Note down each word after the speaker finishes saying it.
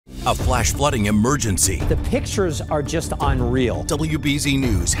A flash flooding emergency. The pictures are just unreal. WBZ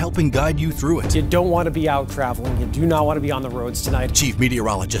News helping guide you through it. You don't want to be out traveling. You do not want to be on the roads tonight. Chief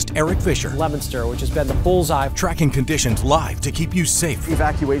Meteorologist Eric Fisher. Leominster, which has been the bullseye. Tracking conditions live to keep you safe.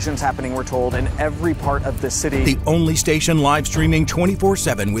 Evacuations happening, we're told, in every part of the city. The only station live streaming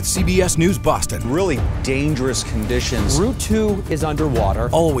 24/7 with CBS News Boston. Really dangerous conditions. Route 2 is underwater.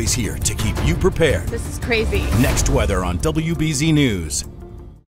 Always here to keep you prepared. This is crazy. Next weather on WBZ News.